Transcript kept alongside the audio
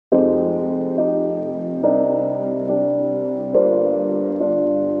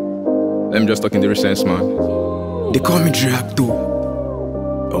Let me just talk in the real sense, man. They call me DrayActo.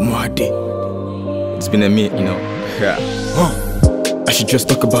 It's been a minute, you know. Yeah. I should just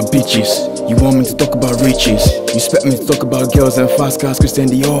talk about bitches. You want me to talk about riches. You expect me to talk about girls and fast cars, Christian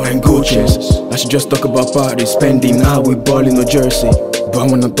Dior and Gucci's. I should just talk about parties, spending, how we ball in New Jersey. But I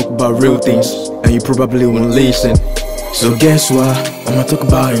wanna talk about real things, and you probably won't listen. So guess what? I'ma talk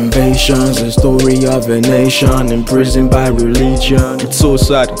about invasions, the story of a nation imprisoned by religion. It's so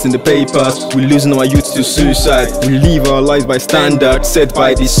sad, it's in the papers. We're losing our youth to suicide. We live our lives by standards set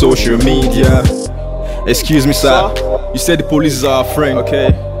by the social media. Excuse me, sir. You said the police is our friend,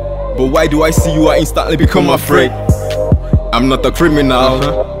 okay? But why do I see you I instantly become afraid? I'm not a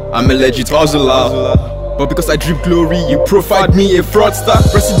criminal, I'm a legit hustler. But because I drip glory, you profiled me a fraudster.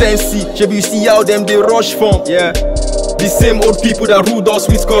 Presidency, maybe you see how them they rush from, yeah. The same old people that ruled us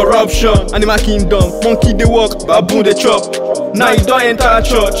with corruption. Animal kingdom, monkey they walk, baboon they chop. Now you don't enter a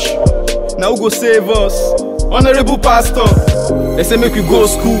church. Now who go save us? Honorable pastor. They say make we go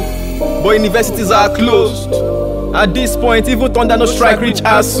school, but universities are closed. At this point, even thunder no strike reach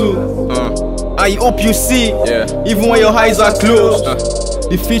ASU. I hope you see, even when your eyes are closed.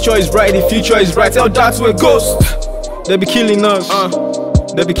 The future is bright, the future is bright. Tell that to a ghost. They be killing us,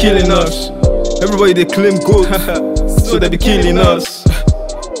 they be killing us. Everybody they claim gold, so they be killing us.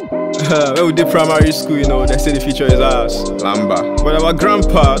 When we did primary school, you know, they say the future is ours. Lamba. But our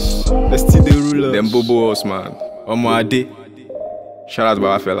grandpas, they still the rulers. Them bobos, man. Omoade. Shout out to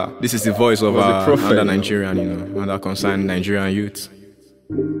our fella. This is the voice of our under Nigerian, you know, under concerned Nigerian youth.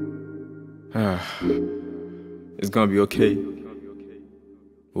 It's gonna be okay.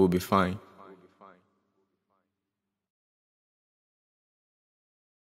 We'll be fine.